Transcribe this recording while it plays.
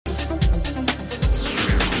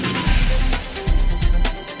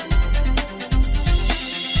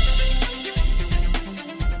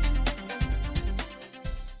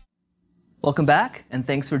Welcome back, and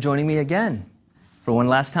thanks for joining me again for one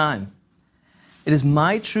last time. It is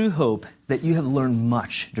my true hope that you have learned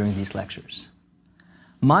much during these lectures.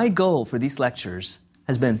 My goal for these lectures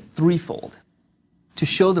has been threefold: to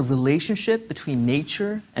show the relationship between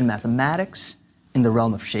nature and mathematics in the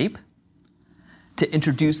realm of shape, to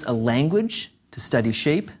introduce a language to study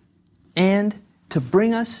shape, and to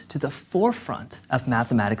bring us to the forefront of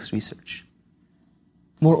mathematics research.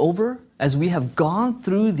 Moreover, as we have gone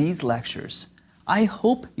through these lectures, I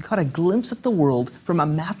hope you caught a glimpse of the world from a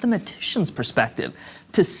mathematician's perspective,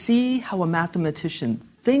 to see how a mathematician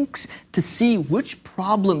thinks, to see which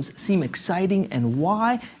problems seem exciting and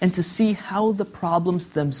why, and to see how the problems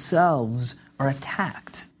themselves are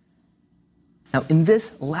attacked. Now, in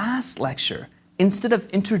this last lecture, instead of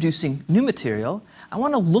introducing new material, I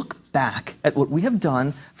want to look back at what we have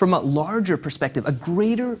done from a larger perspective, a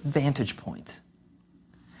greater vantage point.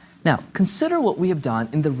 Now, consider what we have done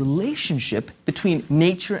in the relationship between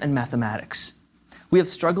nature and mathematics. We have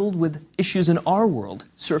struggled with issues in our world: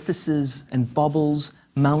 surfaces and bubbles,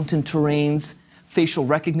 mountain terrains, facial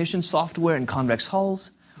recognition software in convex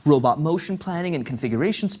hulls, robot motion planning and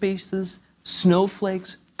configuration spaces,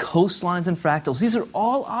 snowflakes, coastlines, and fractals. These are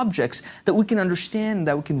all objects that we can understand and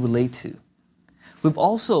that we can relate to. We've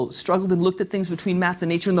also struggled and looked at things between math and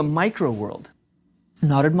nature in the micro world: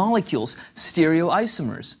 knotted molecules,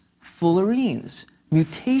 stereoisomers, fullerenes,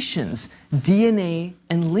 mutations, DNA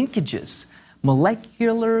and linkages,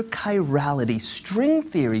 molecular chirality, string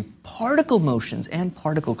theory, particle motions, and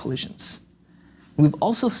particle collisions. We've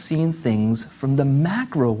also seen things from the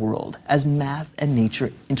macro world as math and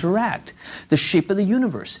nature interact: the shape of the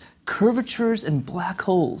universe, curvatures and black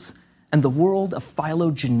holes, and the world of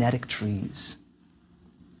phylogenetic trees.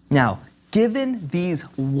 Now, given these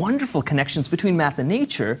wonderful connections between math and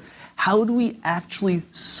nature, how do we actually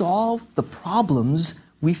solve the problems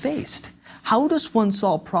we faced? How does one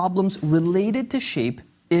solve problems related to shape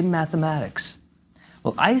in mathematics?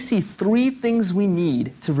 Well, I see three things we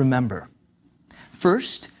need to remember.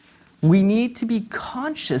 First, we need to be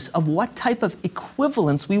conscious of what type of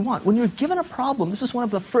equivalence we want. When you're given a problem, this is one of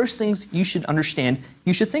the first things you should understand,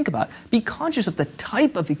 you should think about. Be conscious of the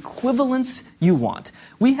type of equivalence you want.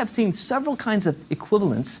 We have seen several kinds of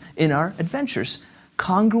equivalence in our adventures.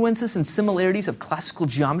 Congruences and similarities of classical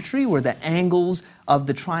geometry, where the angles of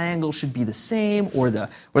the triangle should be the same, or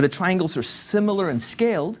the triangles are similar and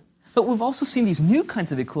scaled. But we've also seen these new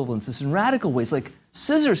kinds of equivalences in radical ways, like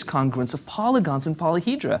scissors congruence of polygons and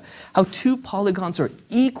polyhedra, how two polygons are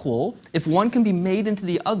equal if one can be made into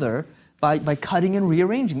the other by cutting and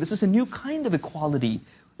rearranging. This is a new kind of equality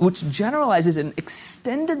which generalizes and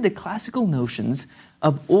extended the classical notions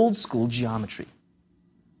of old school geometry.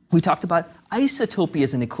 We talked about isotopy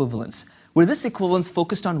as an equivalence, where this equivalence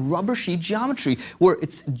focused on rubber sheet geometry, where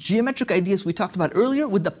it's geometric ideas we talked about earlier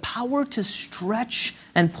with the power to stretch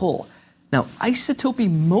and pull. Now,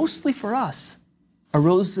 isotopy, mostly for us,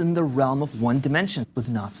 arose in the realm of one dimension with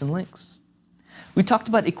knots and links. We talked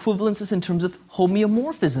about equivalences in terms of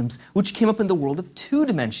homeomorphisms, which came up in the world of two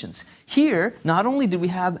dimensions. Here, not only did we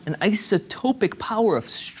have an isotopic power of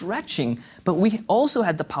stretching, but we also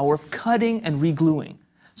had the power of cutting and regluing.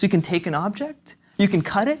 So you can take an object, you can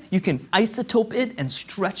cut it, you can isotope it and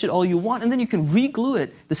stretch it all you want, and then you can reglue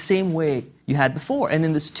it the same way you had before. And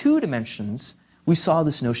in this two dimensions, we saw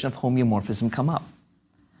this notion of homeomorphism come up.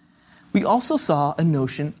 We also saw a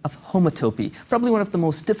notion of homotopy, probably one of the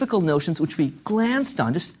most difficult notions which we glanced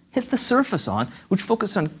on, just hit the surface on, which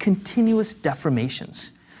focused on continuous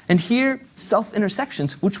deformations. And here,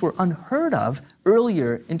 self-intersections, which were unheard of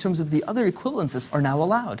earlier in terms of the other equivalences, are now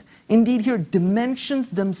allowed. Indeed, here, dimensions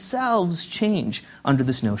themselves change under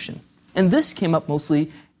this notion. And this came up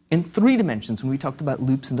mostly in three dimensions when we talked about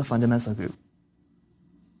loops in the fundamental group.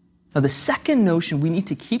 Now, the second notion we need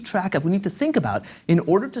to keep track of, we need to think about in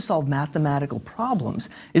order to solve mathematical problems,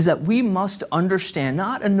 is that we must understand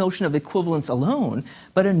not a notion of equivalence alone,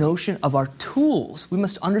 but a notion of our tools. We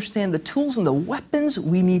must understand the tools and the weapons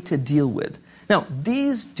we need to deal with. Now,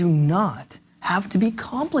 these do not have to be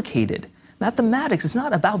complicated. Mathematics is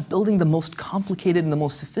not about building the most complicated and the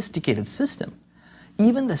most sophisticated system.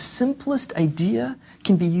 Even the simplest idea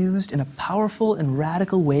can be used in a powerful and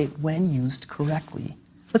radical way when used correctly.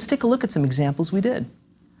 Let's take a look at some examples we did.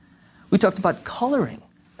 We talked about coloring.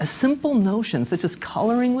 A simple notion, such as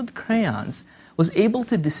coloring with crayons, was able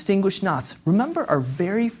to distinguish knots. Remember our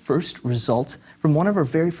very first result from one of our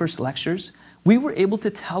very first lectures? We were able to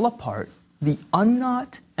tell apart the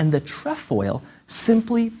unknot and the trefoil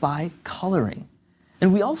simply by coloring.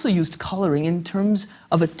 And we also used coloring in terms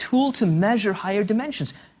of a tool to measure higher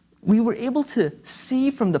dimensions. we were able to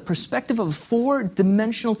see from the perspective of a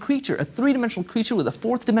four-dimensional creature, a three-dimensional creature with a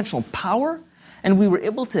fourth-dimensional power, and we were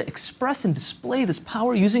able to express and display this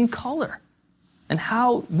power using color. And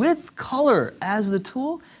how, with color as the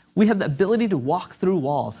tool, we have the ability to walk through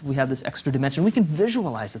walls if we have this extra dimension. We can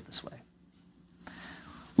visualize it this way.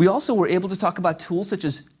 We also were able to talk about tools such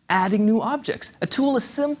as adding new objects. A tool as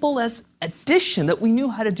simple as addition that we knew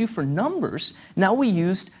how to do for numbers, now we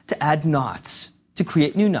used to add knots, to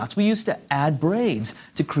create new knots. We used to add braids,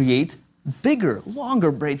 to create bigger,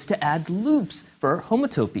 longer braids, to add loops for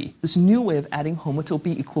homotopy, this new way of adding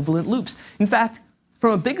homotopy equivalent loops. In fact,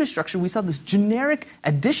 from a bigger structure, we saw this generic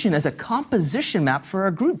addition as a composition map for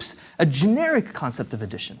our groups, a generic concept of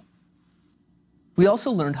addition. We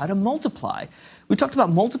also learned how to multiply. We talked about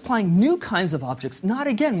multiplying new kinds of objects, not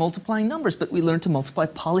again multiplying numbers, but we learned to multiply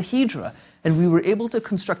polyhedra. And we were able to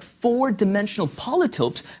construct four-dimensional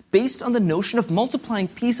polytopes based on the notion of multiplying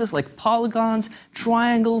pieces like polygons,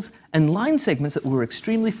 triangles, and line segments that we were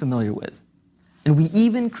extremely familiar with. And we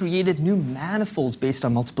even created new manifolds based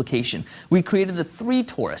on multiplication. We created the 3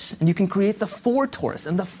 torus, and you can create the 4 torus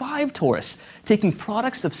and the 5 torus, taking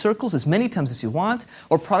products of circles as many times as you want,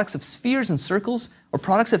 or products of spheres and circles, or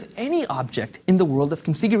products of any object in the world of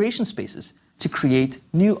configuration spaces to create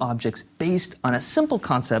new objects based on a simple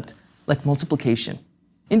concept like multiplication.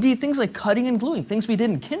 Indeed, things like cutting and gluing, things we did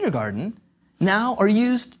in kindergarten, now are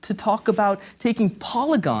used to talk about taking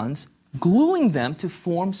polygons, gluing them to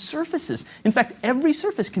form surfaces. In fact, every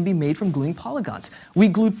surface can be made from gluing polygons. We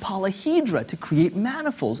glued polyhedra to create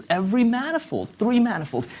manifolds. Every manifold, 3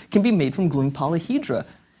 manifold, can be made from gluing polyhedra.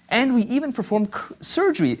 And we even performed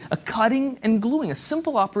surgery, a cutting and gluing, a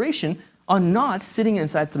simple operation on knots sitting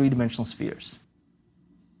inside 3-dimensional spheres.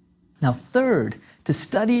 Now, third, to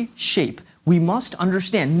study shape, we must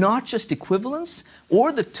understand not just equivalence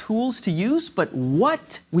or the tools to use, but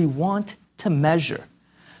what we want to measure.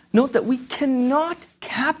 Note that we cannot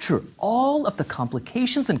capture all of the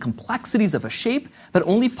complications and complexities of a shape, but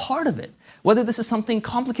only part of it. Whether this is something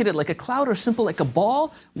complicated like a cloud or simple like a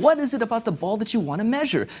ball, what is it about the ball that you want to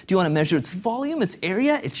measure? Do you want to measure its volume, its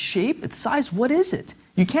area, its shape, its size? What is it?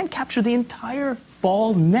 You can't capture the entire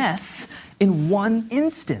ballness in one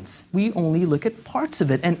instance. We only look at parts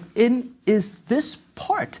of it, and it is this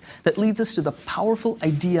part that leads us to the powerful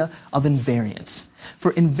idea of invariance.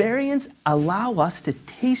 For invariants allow us to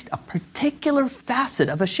taste a particular facet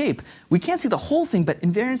of a shape. We can't see the whole thing, but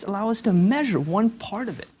invariants allow us to measure one part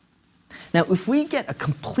of it. Now, if we get a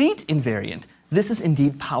complete invariant, this is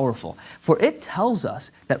indeed powerful, for it tells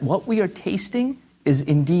us that what we are tasting is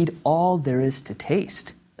indeed all there is to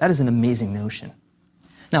taste. That is an amazing notion.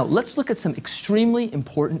 Now, let's look at some extremely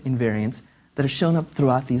important invariants that have shown up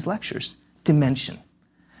throughout these lectures. Dimension,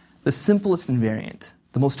 the simplest invariant,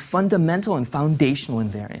 the most fundamental and foundational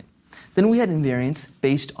invariant. Then we had invariants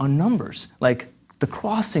based on numbers, like the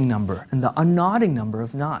crossing number and the unknotting number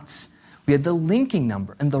of knots. We had the linking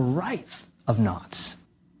number and the right of knots.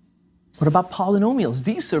 What about polynomials?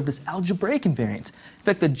 These served as algebraic invariants. In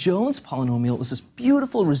fact, the Jones polynomial was this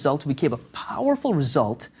beautiful result. We gave a powerful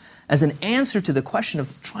result as an answer to the question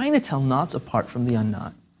of trying to tell knots apart from the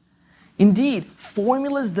unknot. Indeed,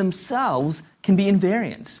 formulas themselves can be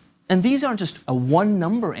invariants. And these aren't just a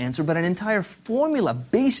one-number answer, but an entire formula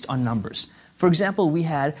based on numbers. For example, we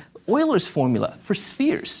had Euler's formula for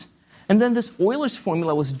spheres. And then this Euler's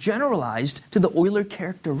formula was generalized to the Euler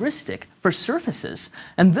characteristic for surfaces.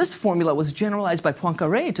 And this formula was generalized by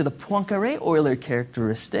Poincaré to the Poincaré-Euler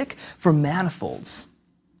characteristic for manifolds.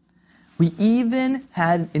 We even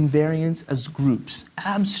had invariants as groups,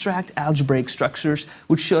 abstract algebraic structures,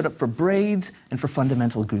 which showed up for braids and for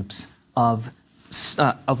fundamental groups of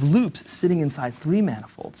loops sitting inside 3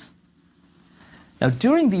 manifolds. Now,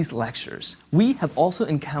 during these lectures, we have also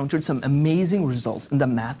encountered some amazing results in the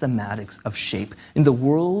mathematics of shape, in the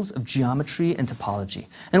worlds of geometry and topology.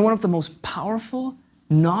 And one of the most powerful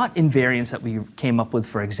knot invariants that we came up with,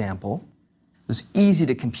 for example, was easy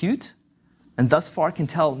to compute, and thus far can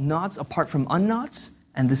tell knots apart from unknots,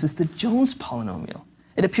 and this is the Jones polynomial.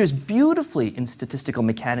 It appears beautifully in statistical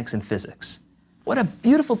mechanics and physics. What a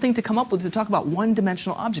beautiful thing to come up with to talk about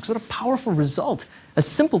one-dimensional objects. What a powerful result. A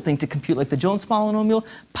simple thing to compute like the Jones polynomial,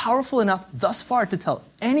 powerful enough thus far to tell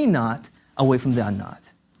any knot away from the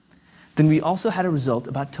unknot. Then we also had a result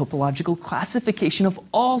about topological classification of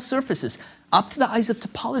all surfaces, up to the eyes of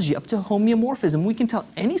topology, up to homeomorphism. We can tell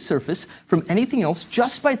any surface from anything else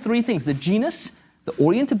just by 3 things: the genus, the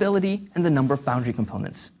orientability, and the number of boundary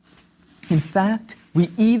components. In fact, We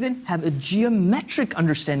even have a geometric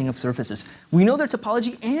understanding of surfaces. We know their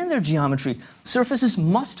topology and their geometry. Surfaces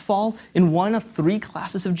must fall in one of three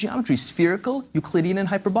classes of geometry: spherical, Euclidean, and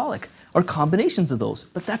hyperbolic, or combinations of those.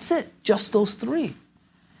 But that's it, just those three.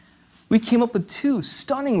 We came up with two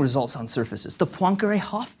stunning results on surfaces. The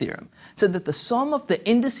Poincaré-Hopf theorem said that the sum of the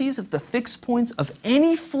indices of the fixed points of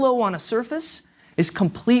any flow on a surface is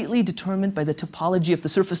completely determined by the topology of the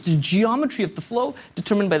surface, the geometry of the flow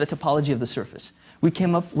determined by the topology of the surface. We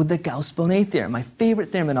came up with the Gauss-Bonnet theorem, my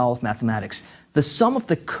favorite theorem in all of mathematics. The sum of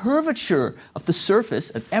the curvature of the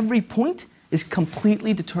surface at every point is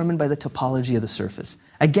completely determined by the topology of the surface.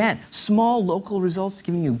 Again, small local results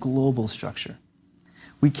giving you global structure.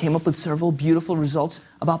 We came up with several beautiful results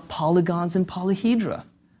about polygons and polyhedra.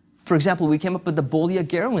 For example, we came up with the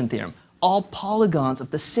Bolyai-Gerwin theorem. All polygons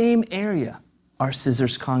of the same area are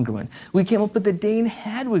scissors congruent. We came up with the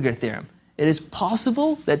Dane-Hadwiger theorem. It is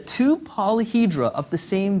possible that two polyhedra of the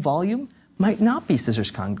same volume might not be scissors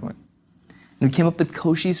congruent. And we came up with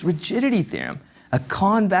Cauchy's rigidity theorem. A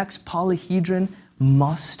convex polyhedron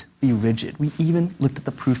must be rigid. We even looked at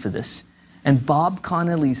the proof of this. And Bob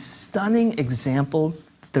Connolly's stunning example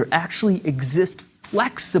that there actually exist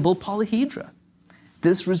flexible polyhedra.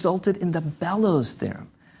 This resulted in the Bellows theorem.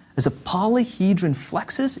 As a polyhedron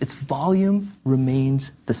flexes, its volume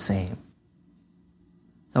remains the same.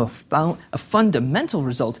 Now, a fundamental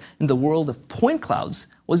result in the world of point clouds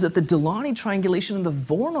was that the Delaunay triangulation and the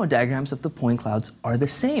Voronoi diagrams of the point clouds are the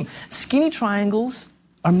same. Skinny triangles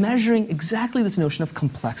are measuring exactly this notion of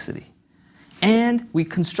complexity. And we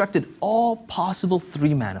constructed all possible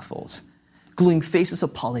three manifolds. Gluing faces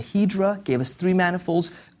of polyhedra gave us three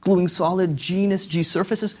manifolds. Gluing solid genus G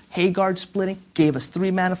surfaces, Heegard splitting, gave us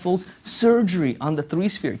three manifolds. Surgery on the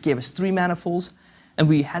three-sphere gave us three manifolds. And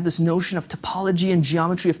we had this notion of topology and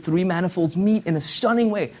geometry of three manifolds meet in a stunning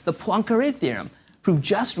way. The Poincaré theorem, proved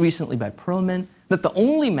just recently by Perlman, that the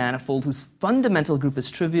only manifold whose fundamental group is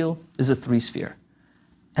trivial is a three-sphere.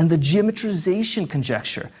 And the geometrization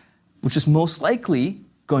conjecture, which is most likely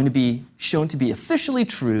going to be shown to be officially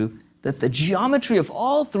true, that the geometry of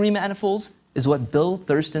all three manifolds is what Bill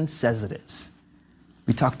Thurston says it is.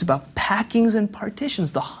 We talked about packings and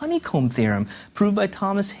partitions, the honeycomb theorem, proved by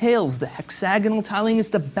Thomas Hales. The hexagonal tiling is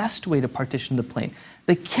the best way to partition the plane.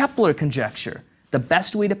 The Kepler conjecture, the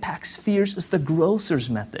best way to pack spheres is the Grosser's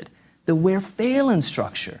method. The Weyr-Phelan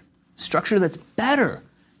structure that's better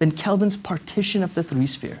than Kelvin's partition of the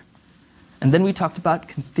three-sphere. And then we talked about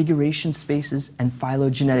configuration spaces and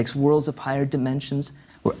phylogenetics, worlds of higher dimensions,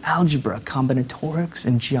 where algebra, combinatorics,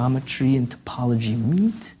 and geometry and topology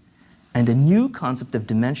meet, and a new concept of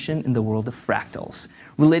dimension in the world of fractals,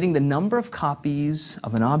 relating the number of copies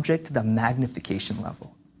of an object to the magnification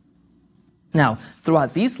level. Now,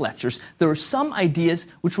 throughout these lectures, there were some ideas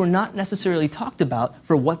which were not necessarily talked about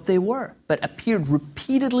for what they were, but appeared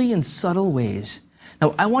repeatedly in subtle ways.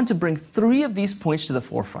 Now, I want to bring three of these points to the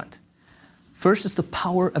forefront. First is the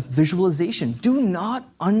power of visualization. Do not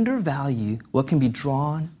undervalue what can be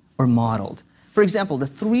drawn or modeled. For example, the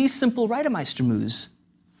three simple Reidemeister moves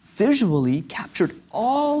visually captured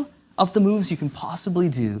all of the moves you can possibly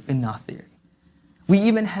do in knot theory. We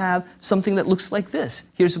even have something that looks like this.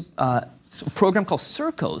 Here's a program called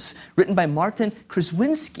Circos, written by Martin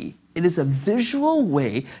Krzyzewski. It is a visual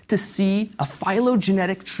way to see a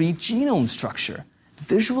phylogenetic tree genome structure.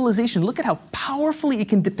 Visualization, look at how powerfully it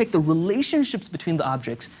can depict the relationships between the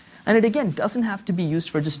objects. And it, again, doesn't have to be used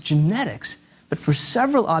for just genetics, but for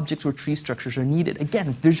several objects where tree structures are needed.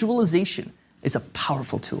 Again, visualization is a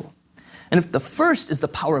powerful tool. And if the first is the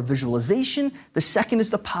power of visualization, the second is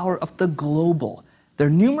the power of the global. There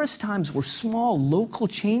are numerous times where small local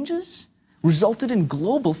changes resulted in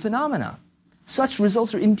global phenomena. Such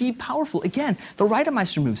results are indeed powerful. Again, the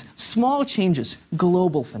Reidemeister moves, small changes,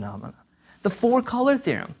 global phenomena. The four-color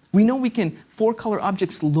theorem. We know we can four-color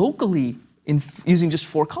objects locally using just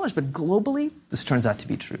four colors, but globally, this turns out to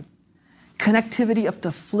be true. Connectivity of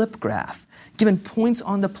the flip graph, given points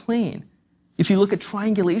on the plane. If you look at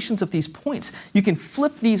triangulations of these points, you can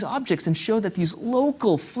flip these objects and show that these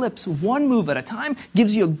local flips, one move at a time,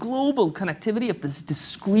 gives you a global connectivity of this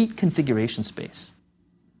discrete configuration space.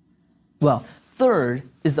 Well, third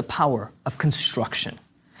is the power of construction.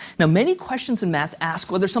 Now, many questions in math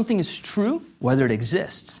ask whether something is true, whether it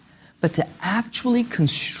exists. But to actually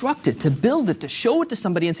construct it, to build it, to show it to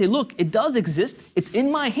somebody and say, look, it does exist, it's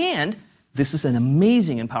in my hand, this is an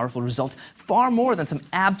amazing and powerful result, far more than some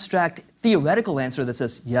abstract theoretical answer that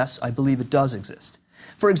says, yes, I believe it does exist.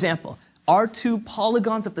 For example, are two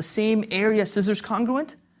polygons of the same area scissors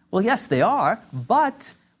congruent? Well, yes, they are,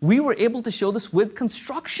 but we were able to show this with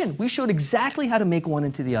construction. We showed exactly how to make one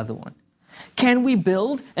into the other one. Can we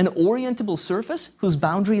build an orientable surface whose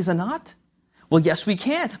boundary is a knot? Well, yes, we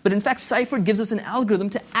can. But in fact, Seifert gives us an algorithm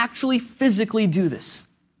to actually physically do this.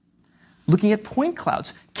 Looking at point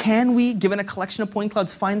clouds, can we, given a collection of point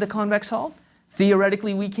clouds, find the convex hull?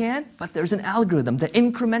 Theoretically, we can, but there's an algorithm, the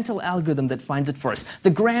incremental algorithm that finds it for us, the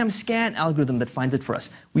Graham scan algorithm that finds it for us.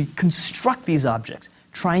 We construct these objects,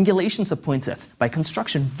 triangulations of point sets by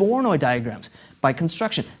construction, Voronoi diagrams by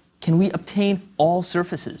construction. Can we obtain all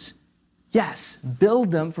surfaces? Yes,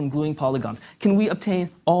 build them from gluing polygons. Can we obtain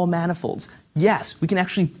all manifolds? Yes, we can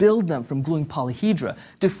actually build them from gluing polyhedra.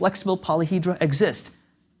 Do flexible polyhedra exist?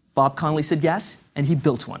 Bob Conley said yes, and he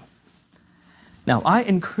built one. Now, I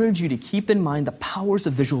encourage you to keep in mind the powers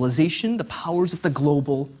of visualization, the powers of the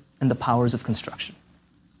global, and the powers of construction.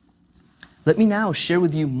 Let me now share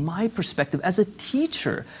with you my perspective as a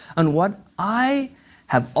teacher on what I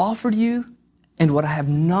have offered you and what I have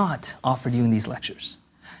not offered you in these lectures.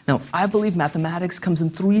 Now, I believe mathematics comes in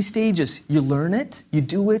 3 stages. You learn it, you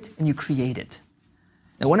do it, and you create it.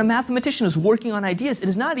 Now, when a mathematician is working on ideas, it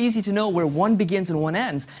is not easy to know where one begins and one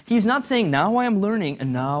ends. He's not saying, now I am learning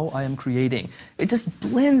and now I am creating. It just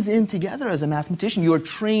blends in together as a mathematician. You are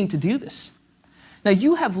trained to do this. Now,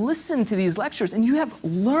 you have listened to these lectures and you have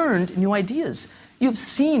learned new ideas. You have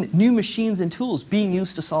seen new machines and tools being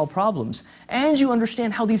used to solve problems, and you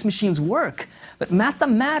understand how these machines work. But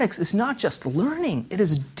mathematics is not just learning, it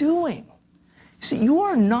is doing. See, you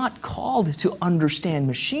are not called to understand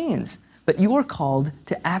machines, but you are called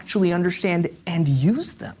to actually understand and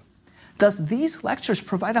use them. Thus, these lectures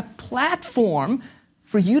provide a platform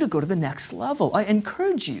for you to go to the next level. I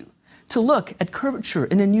encourage you to look at curvature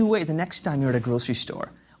in a new way the next time you're at a grocery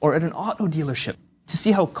store or at an auto dealership, to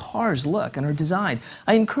see how cars look and are designed.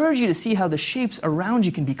 I encourage you to see how the shapes around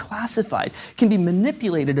you can be classified, can be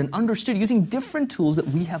manipulated and understood using different tools that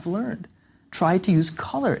we have learned. Try to use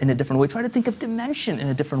color in a different way. Try to think of dimension in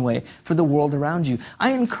a different way for the world around you.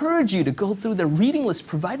 I encourage you to go through the reading list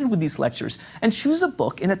provided with these lectures and choose a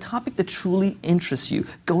book in a topic that truly interests you.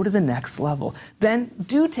 Go to the next level. Then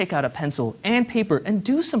do take out a pencil and paper and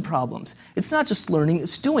do some problems. It's not just learning,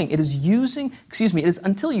 it's doing. It is it is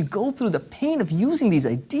until you go through the pain of using these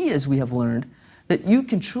ideas we have learned that you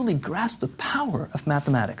can truly grasp the power of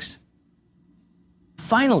mathematics.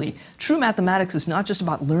 Finally, true mathematics is not just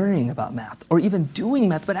about learning about math or even doing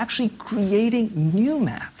math, but actually creating new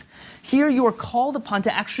math. Here you are called upon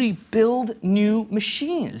to actually build new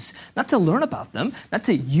machines, not to learn about them, not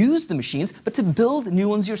to use the machines, but to build new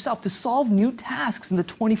ones yourself, to solve new tasks in the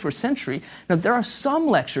 21st century. Now, there are some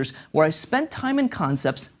lectures where I spent time in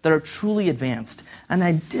concepts that are truly advanced, and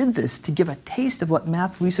I did this to give a taste of what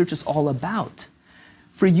math research is all about.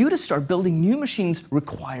 For you to start building new machines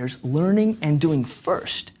requires learning and doing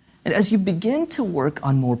first. And as you begin to work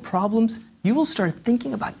on more problems, you will start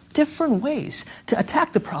thinking about different ways to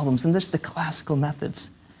attack the problems than just the classical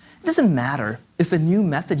methods. It doesn't matter if a new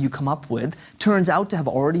method you come up with turns out to have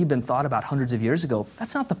already been thought about hundreds of years ago.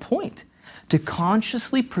 That's not the point. To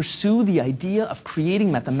consciously pursue the idea of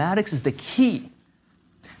creating mathematics is the key.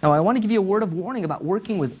 Now, I want to give you a word of warning about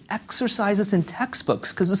working with exercises in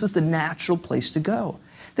textbooks, because this is the natural place to go.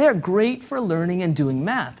 They are great for learning and doing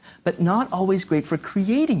math, but not always great for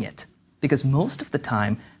creating it, because most of the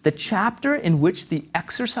time, the chapter in which the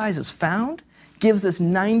exercise is found gives us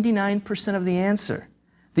 99% of the answer.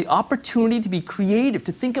 The opportunity to be creative,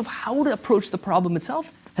 to think of how to approach the problem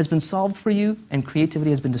itself, has been solved for you, and creativity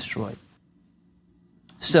has been destroyed.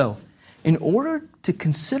 So, in order to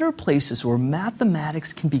consider places where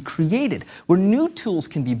mathematics can be created, where new tools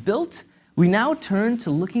can be built, we now turn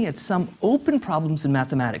to looking at some open problems in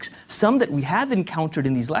mathematics, some that we have encountered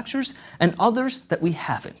in these lectures and others that we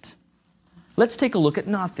haven't. Let's take a look at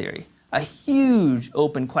knot theory. A huge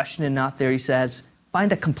open question in knot theory says,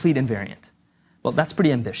 find a complete invariant. Well, that's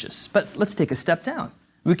pretty ambitious, but let's take a step down.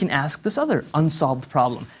 We can ask this other unsolved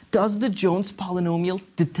problem. Does the Jones polynomial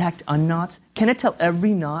detect unknots? Can it tell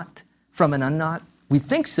every knot from an unknot? We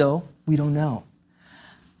think so, we don't know.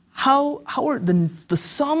 How are the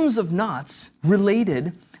sums of knots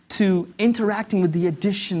related to interacting with the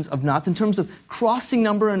additions of knots in terms of crossing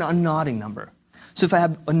number and unknotting number? So if I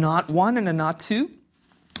have a knot 1 and a knot 2,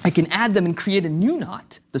 I can add them and create a new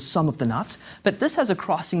knot, the sum of the knots, but this has a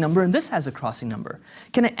crossing number and this has a crossing number.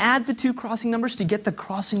 Can I add the 2 crossing numbers to get the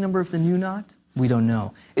crossing number of the new knot? We don't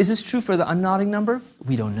know. Is this true for the unknotting number?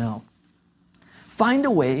 We don't know. Find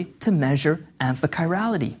a way to measure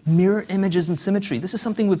amphchirality, mirror images and symmetry. This is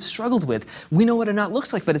something we've struggled with. We know what a knot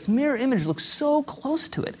looks like, but its mirror image looks so close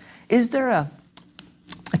to it. Is there a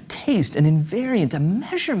taste, an invariant, a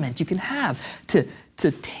measurement you can have to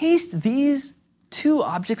taste these 2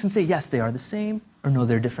 objects and say, yes, they are the same, or no,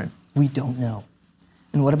 they're different? We don't know.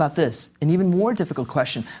 And what about this? An even more difficult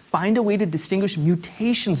question. Find a way to distinguish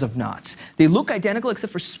mutations of knots. They look identical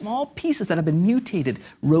except for small pieces that have been mutated,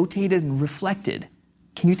 rotated, and reflected.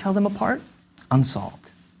 Can you tell them apart?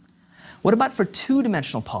 Unsolved. What about for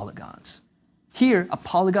two-dimensional polygons? Here, a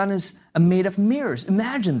polygon is made of mirrors.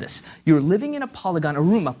 Imagine this. You're living in a polygon,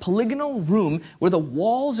 a polygonal room where the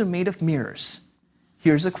walls are made of mirrors.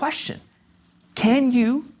 Here's a question. Can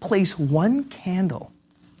you place one candle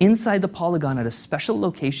inside the polygon at a special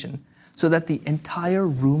location so that the entire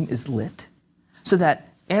room is lit? So that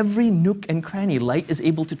every nook and cranny light is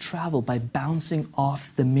able to travel by bouncing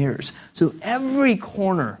off the mirrors. So every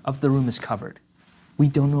corner of the room is covered. We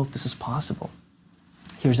don't know if this is possible.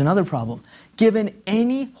 Here's another problem. Given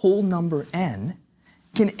any whole number n,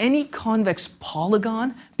 can any convex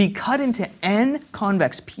polygon be cut into n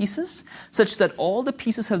convex pieces such that all the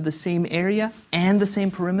pieces have the same area and the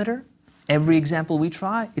same perimeter? Every example we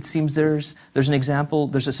try, it seems there's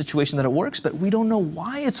a situation that it works, but we don't know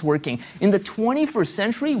why it's working. In the 21st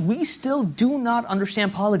century, we still do not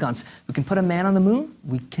understand polygons. We can put a man on the moon,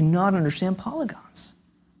 we cannot understand polygons.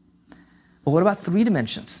 But what about three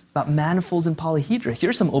dimensions, about manifolds and polyhedra?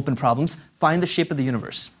 Here's some open problems. Find the shape of the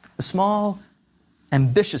universe. A small,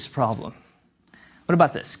 ambitious problem. What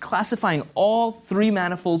about this? Classifying all three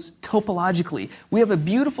manifolds topologically. We have a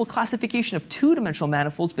beautiful classification of two-dimensional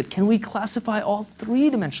manifolds, but can we classify all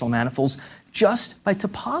three-dimensional manifolds just by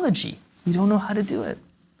topology? We don't know how to do it.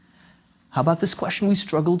 How about this question? We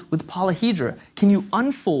struggled with polyhedra. Can you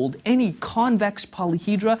unfold any convex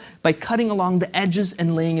polyhedra by cutting along the edges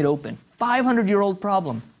and laying it open? 500-year-old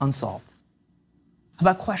problem, unsolved. How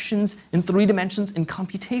about questions in three dimensions in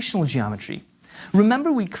computational geometry?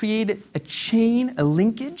 Remember, we created a chain, a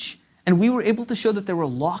linkage, and we were able to show that there were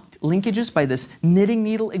locked linkages by this knitting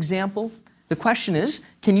needle example. The question is,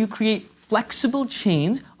 can you create flexible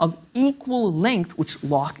chains of equal length which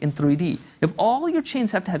lock in 3D? If all your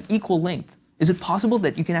chains have to have equal length, is it possible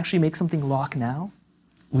that you can actually make something lock now?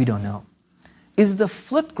 We don't know. Is the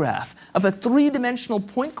flip graph of a three-dimensional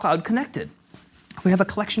point cloud connected? If we have a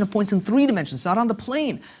collection of points in three dimensions, not on the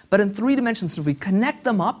plane, but in three dimensions, if we connect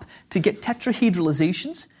them up to get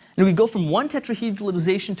tetrahedralizations, and we go from one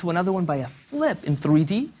tetrahedralization to another one by a flip in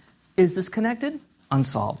 3D, is this connected?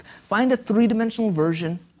 Unsolved. Find a three-dimensional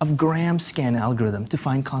version of Graham's scan algorithm to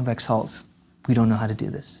find convex hulls. We don't know how to do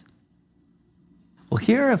this. Well,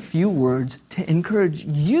 here are a few words to encourage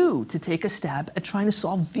you to take a stab at trying to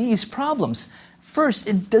solve these problems. First,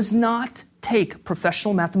 it does not take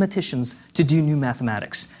professional mathematicians to do new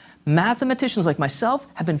mathematics. Mathematicians like myself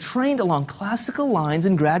have been trained along classical lines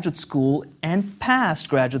in graduate school and past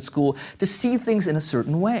graduate school to see things in a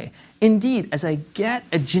certain way. Indeed, as I get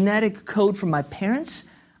a genetic code from my parents,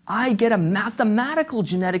 I get a mathematical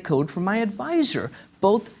genetic code from my advisor,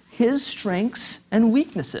 both his strengths and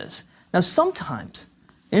weaknesses. Now, sometimes,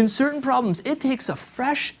 in certain problems, it takes a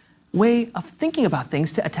fresh way of thinking about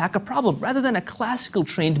things to attack a problem, rather than a classical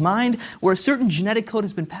trained mind where a certain genetic code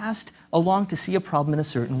has been passed along to see a problem in a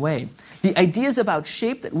certain way. The ideas about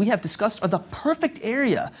shape that we have discussed are the perfect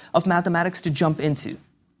area of mathematics to jump into.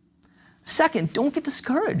 Second, don't get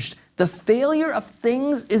discouraged. The failure of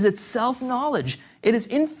things is itself knowledge. It is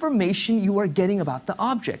information you are getting about the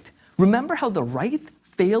object. Remember how the right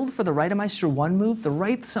failed for the Reidemeister 1 move? The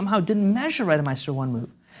right somehow didn't measure Reidemeister 1 move.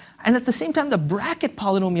 And at the same time, the bracket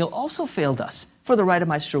polynomial also failed us for the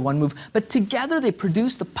Reidemeister 1 move, but together they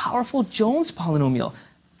produced the powerful Jones polynomial.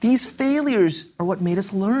 These failures are what made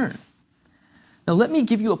us learn. Now let me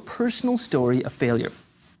give you a personal story of failure.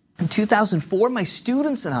 In 2004, my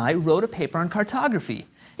students and I wrote a paper on cartography.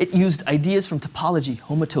 It used ideas from topology,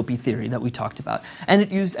 homotopy theory that we talked about, and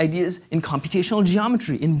it used ideas in computational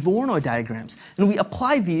geometry, in Voronoi diagrams, and we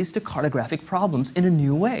applied these to cartographic problems in a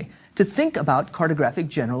new way, to think about cartographic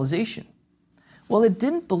generalization. Well, it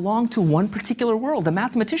didn't belong to one particular world. The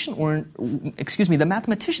mathematicians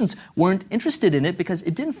weren't interested in it because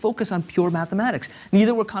it didn't focus on pure mathematics.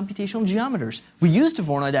 Neither were computational geometers. We used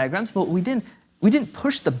Voronoi diagrams, but we didn't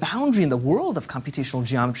push the boundary in the world of computational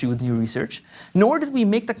geometry with new research, nor did we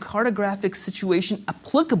make the cartographic situation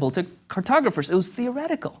applicable to cartographers. It was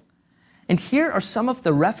theoretical. And here are some of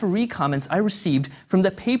the referee comments I received from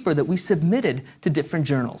the paper that we submitted to different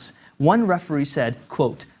journals. One referee said,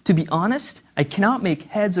 quote, "To be honest, I cannot make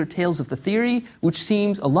heads or tails of the theory, which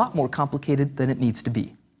seems a lot more complicated than it needs to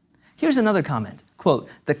be." Here's another comment, quote,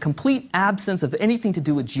 "The complete absence of anything to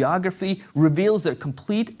do with geography reveals their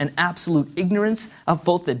complete and absolute ignorance of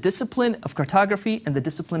both the discipline of cartography and the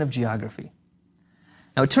discipline of geography."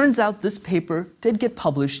 Now, it turns out this paper did get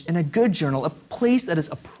published in a good journal, a place that is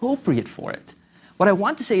appropriate for it. What I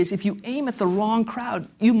want to say is if you aim at the wrong crowd,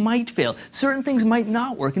 you might fail. Certain things might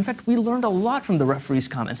not work. In fact, we learned a lot from the referee's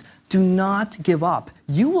comments. Do not give up.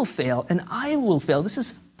 You will fail and I will fail. This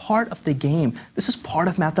is part of the game. This is part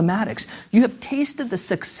of mathematics. You have tasted the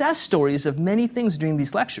success stories of many things during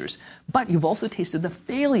these lectures, but you've also tasted the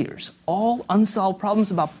failures, all unsolved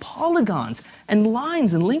problems about polygons and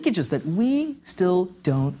lines and linkages that we still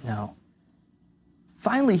don't know.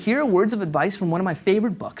 Finally, here are words of advice from one of my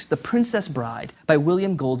favorite books, The Princess Bride by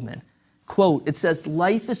William Goldman. Quote, it says,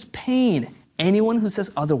 life is pain. Anyone who says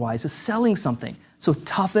otherwise is selling something, so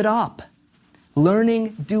tough it up.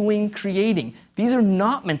 Learning, doing, creating. These are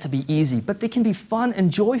not meant to be easy, but they can be fun and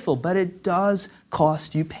joyful, but it does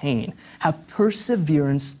cost you pain. Have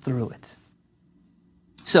perseverance through it.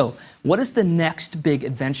 So, what is the next big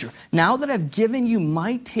adventure? Now that I've given you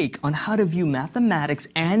my take on how to view mathematics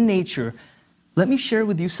and nature, let me share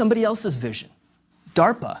with you somebody else's vision.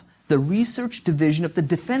 DARPA, the research division of the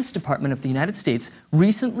Defense Department of the United States,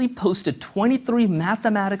 recently posted 23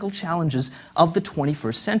 mathematical challenges of the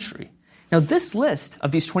 21st century. Now, this list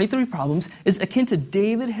of these 23 problems is akin to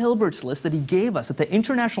David Hilbert's list that he gave us at the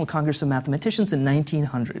International Congress of Mathematicians in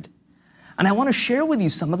 1900. And I want to share with you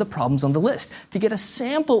some of the problems on the list to get a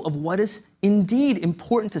sample of what is indeed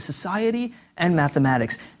important to society and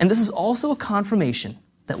mathematics. And this is also a confirmation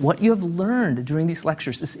that what you have learned during these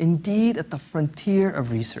lectures is indeed at the frontier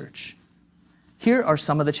of research. Here are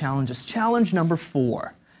some of the challenges. Challenge number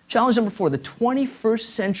 4. Challenge number 4, the 21st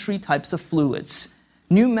century types of fluids.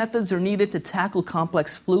 New methods are needed to tackle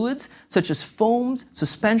complex fluids such as foams,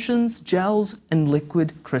 suspensions, gels, and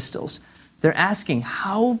liquid crystals. They're asking,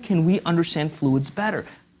 how can we understand fluids better?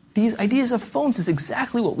 These ideas of foams is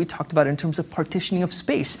exactly what we talked about in terms of partitioning of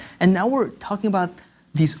space. And now we're talking about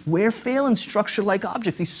these Weyerphalan structure-like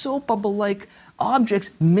objects, these soap bubble-like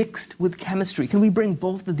objects mixed with chemistry. Can we bring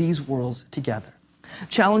both of these worlds together?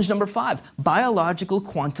 Challenge number 5, biological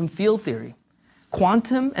quantum field theory.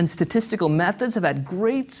 Quantum and statistical methods have had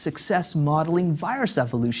great success modeling virus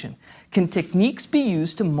evolution. Can techniques be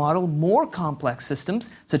used to model more complex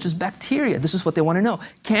systems, such as bacteria? This is what they want to know.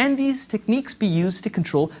 Can these techniques be used to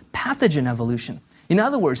control pathogen evolution? In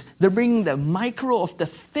other words, they're bringing the micro of the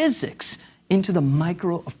physics into the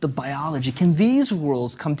micro of the biology. Can these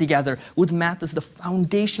worlds come together with math as the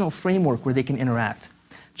foundational framework where they can interact?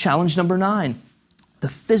 Challenge number 9. The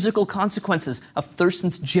physical consequences of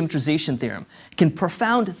Thurston's geometrization theorem. Can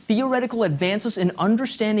profound theoretical advances in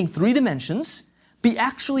understanding 3 dimensions be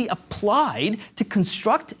actually applied to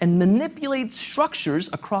construct and manipulate structures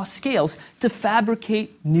across scales to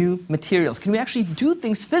fabricate new materials? Can we actually do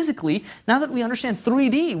things physically now that we understand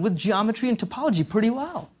 3D with geometry and topology pretty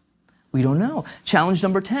well? We don't know. Challenge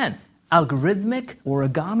number 10. Algorithmic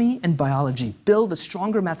origami and biology. Build a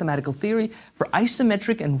stronger mathematical theory for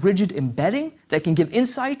isometric and rigid embedding that can give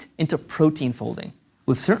insight into protein folding.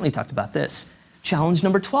 We've certainly talked about this. Challenge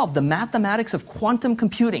number 12, the mathematics of quantum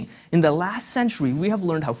computing. In the last century, we have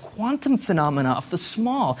learned how quantum phenomena of the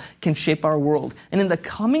small can shape our world. And in the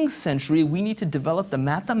coming century, we need to develop the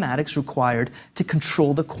mathematics required to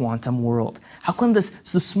control the quantum world. How can this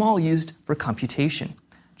is the small used for computation?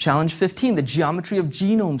 Challenge 15, the geometry of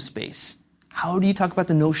genome space. How do you talk about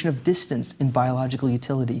the notion of distance in biological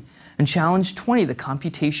utility? And challenge 20, the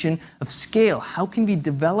computation of scale. How can we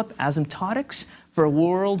develop asymptotics for a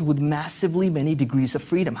world with massively many degrees of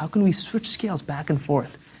freedom? How can we switch scales back and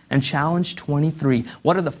forth? And challenge 23,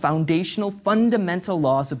 what are the foundational, fundamental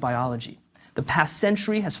laws of biology? The past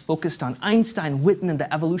century has focused on Einstein, Witten, and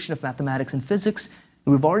the evolution of mathematics and physics.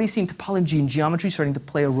 We've already seen topology and geometry starting to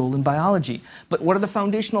play a role in biology. But what are the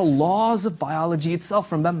foundational laws of biology itself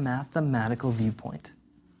from a mathematical viewpoint?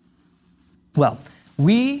 Well,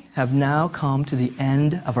 we have now come to the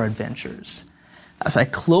end of our adventures. As I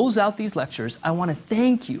close out these lectures, I want to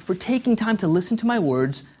thank you for taking time to listen to my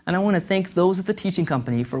words, and I want to thank those at the teaching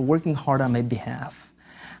company for working hard on my behalf.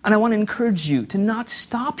 And I want to encourage you to not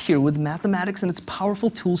stop here with mathematics and its powerful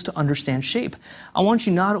tools to understand shape. I want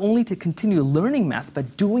you not only to continue learning math,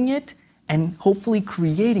 but doing it and hopefully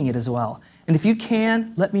creating it as well. And if you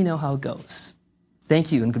can, let me know how it goes.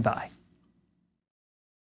 Thank you and goodbye.